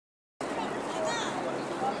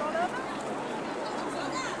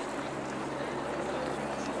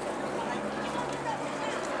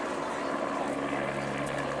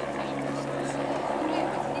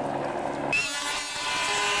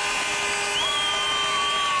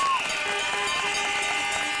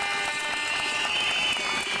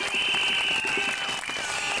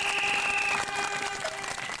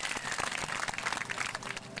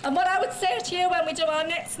to you when we do our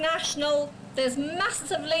next national. There's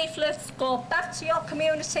massive leaflets. Go back to your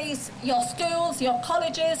communities, your schools, your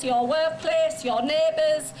colleges, your workplace, your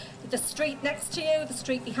neighbours, the street next to you, the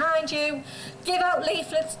street behind you. Give out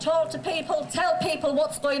leaflets, talk to people, tell people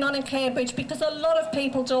what's going on in Cambridge, because a lot of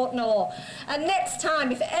people don't know. And next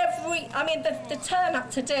time, if the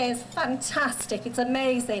turnout today is fantastic, it's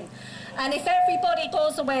amazing. And if everybody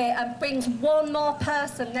goes away and brings one more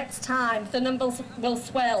person next time, the numbers will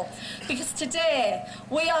swell. Because today,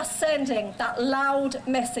 we are sending that loud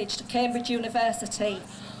message to Cambridge University.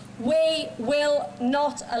 We will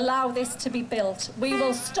not allow this to be built. We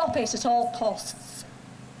will stop it at all costs.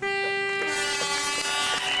 Now,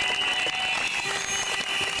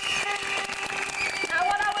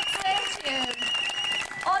 what I would say to you,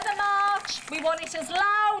 on the march, we want it as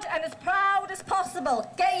loud and as proud as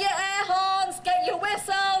possible. Get your air horns, get your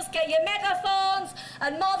whistles, get your megaphones,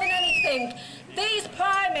 and more than anything, these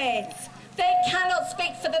primates, they cannot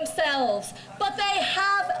speak for themselves, but they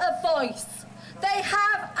have a voice. They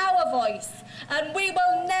have our voice, and we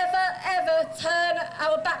will never, ever turn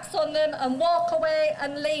our backs on them and walk away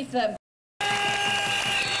and leave them.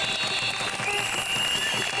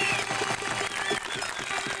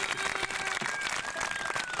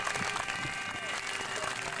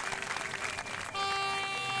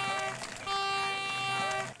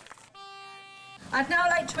 I'd now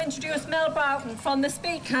like to introduce Mel Broughton from the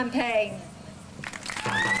SPEAC campaign.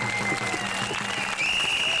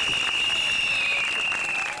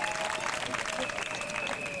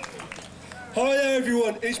 Hi there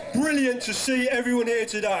everyone, it's brilliant to see everyone here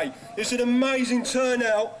today. It's an amazing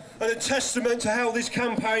turnout and a testament to how this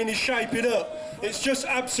campaign is shaping up. It's just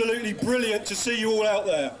absolutely brilliant to see you all out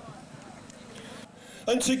there.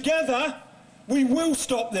 And together, we will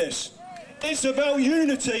stop this. It's about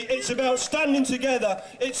unity, it's about standing together,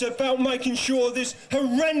 it's about making sure this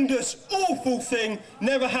horrendous, awful thing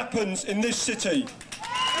never happens in this city.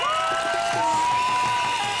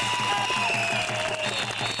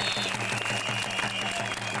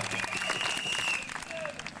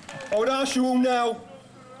 I would ask you all now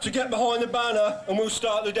to get behind the banner and we'll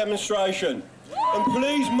start the demonstration. And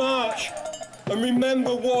please march and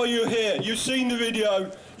remember why you're here. You've seen the video,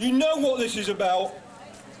 you know what this is about.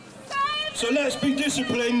 So let's be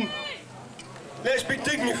disciplined, let's be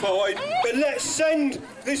dignified, but let's send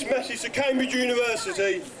this message to Cambridge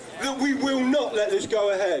University that we will not let this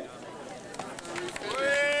go ahead.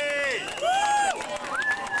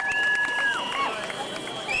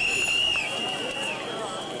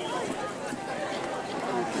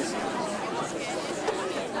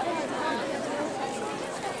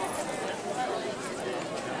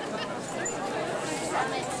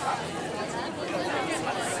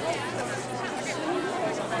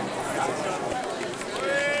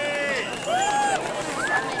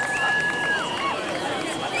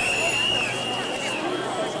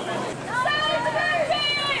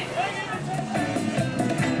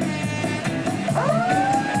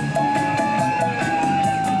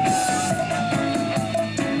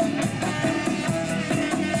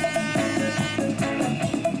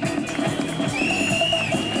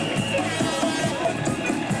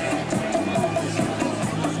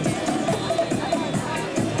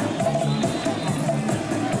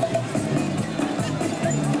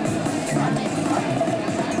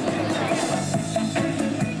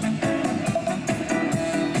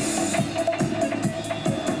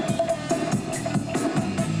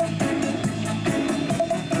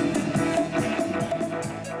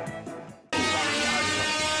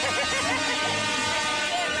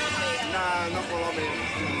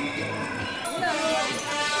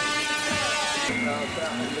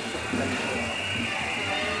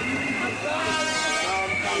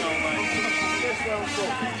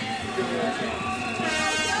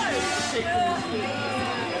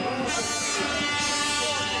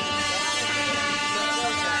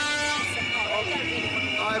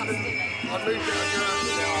 I moved down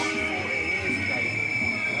here.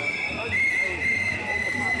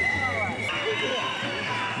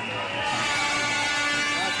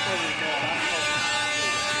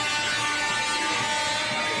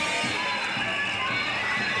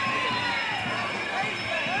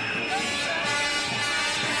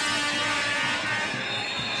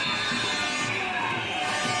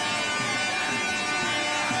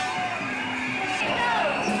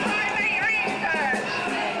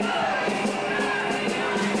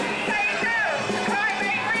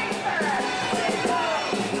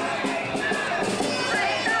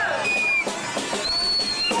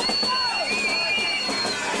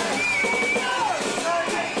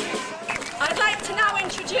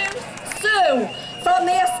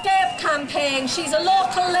 online. She's a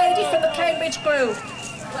local lady from the Cambridge group.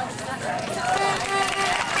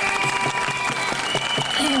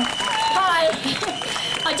 Hi.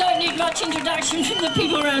 I don't need much introduction from the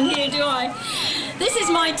people around here, do I? This is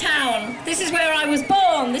my town. This is where I was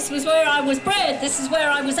born. This was where I was bred. This is where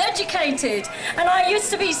I was educated. And I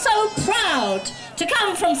used to be so proud to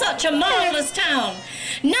come from such a marvellous town.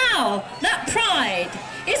 Now, that pride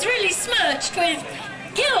is really smirched with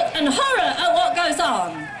guilt and horror at what goes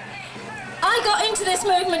on. I got into this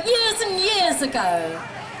movement years and years ago.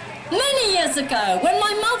 Many years ago, when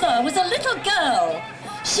my mother was a little girl.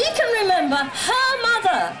 She can remember her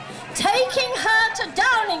mother taking her to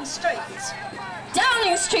Downing Street.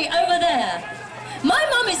 Downing Street over there. My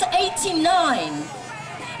mum is 89,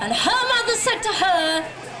 and her mother said to her,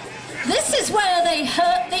 "This is where they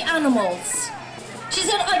hurt the animals." She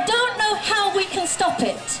said, "I don't know how we can stop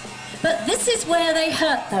it, but this is where they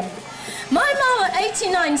hurt them." My mum at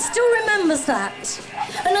 89 still remembers that.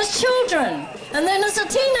 And as children, and then as a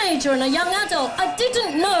teenager and a young adult, I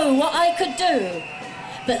didn't know what I could do.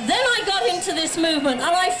 But then I got into this movement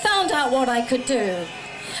and I found out what I could do.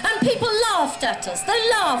 And people laughed at us. They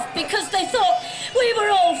laughed because they thought we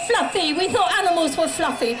were all fluffy. We thought animals were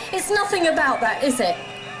fluffy. It's nothing about that, is it?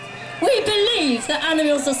 We believe that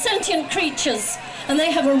animals are sentient creatures and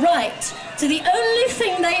they have a right to the only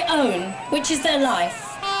thing they own, which is their life.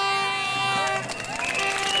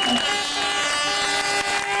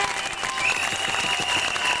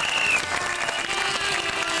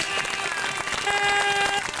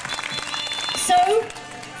 So,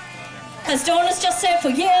 as Dawn has just said, for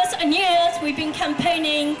years and years we've been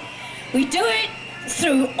campaigning. We do it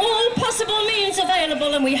through all possible means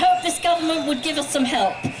available, and we hope this government would give us some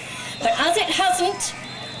help. But as it hasn't,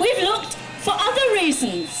 we've looked for other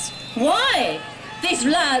reasons. Why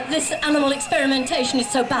this animal experimentation is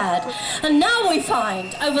so bad. And now we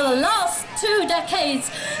find, over the last 2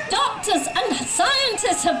 decades, doctors and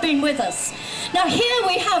scientists have been with us. Now here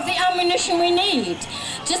we have the ammunition we need.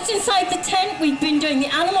 Just inside the tent, we've been doing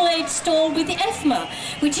the animal aid stall with the EFMA,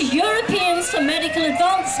 which is Europeans for Medical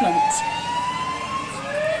Advancement.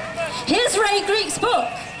 Here's Ray Greek's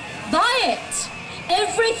book. Buy it.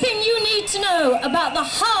 Everything you need to know about the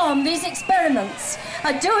harm these experiments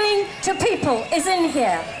are doing to people is in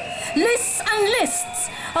here. Lists and lists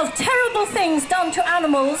of terrible things done to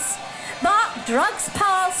animals, but drugs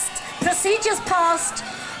passed, procedures passed,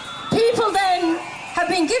 people then have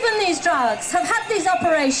been given these drugs, have had these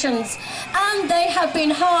operations, and they have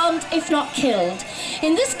been harmed, if not killed.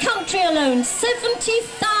 In this country alone,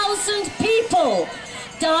 70,000 people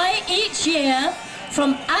die each year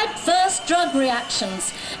from adverse drug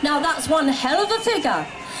reactions. Now that's one hell of a figure.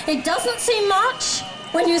 It doesn't seem much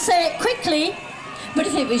when you say it quickly, but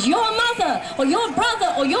if it was your mother or your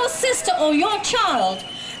brother or your sister or your child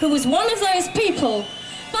who was one of those people,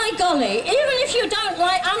 by golly, even if you don't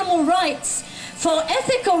like animal rights, for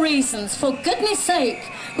ethical reasons, for goodness sake,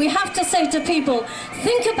 we have to say to people,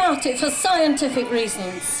 think about it for scientific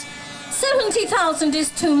reasons. 70,000 is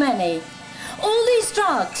too many. All these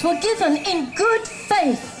drugs were given in good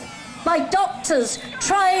faith by doctors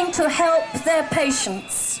trying to help their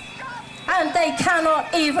patients. And they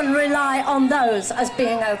cannot even rely on those as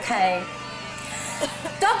being okay.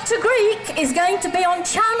 Dr. Greek is going to be on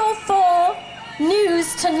Channel 4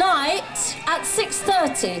 News tonight at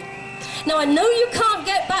 6:30. Now I know you can't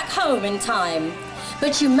get back home in time,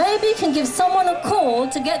 but you maybe can give someone a call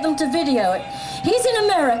to get them to video it. He's in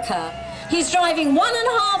America. He's driving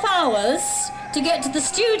 1.5 hours to get to the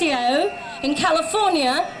studio in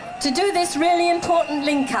California to do this really important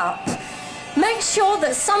link up. Make sure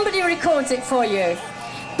that somebody records it for you.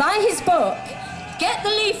 Buy his book. Get the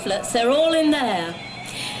leaflets, they're all in there.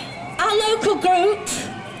 Our local group,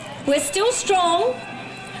 we're still strong.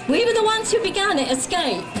 We were the ones who began it,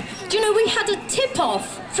 XCAPE. Do you know, we had a tip-off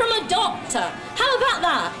from a doctor. How about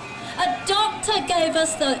that? A doctor gave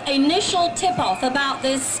us the initial tip-off about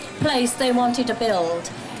this place they wanted to build.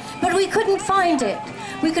 But we couldn't find it.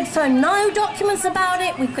 We could find no documents about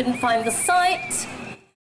it. We couldn't find the site.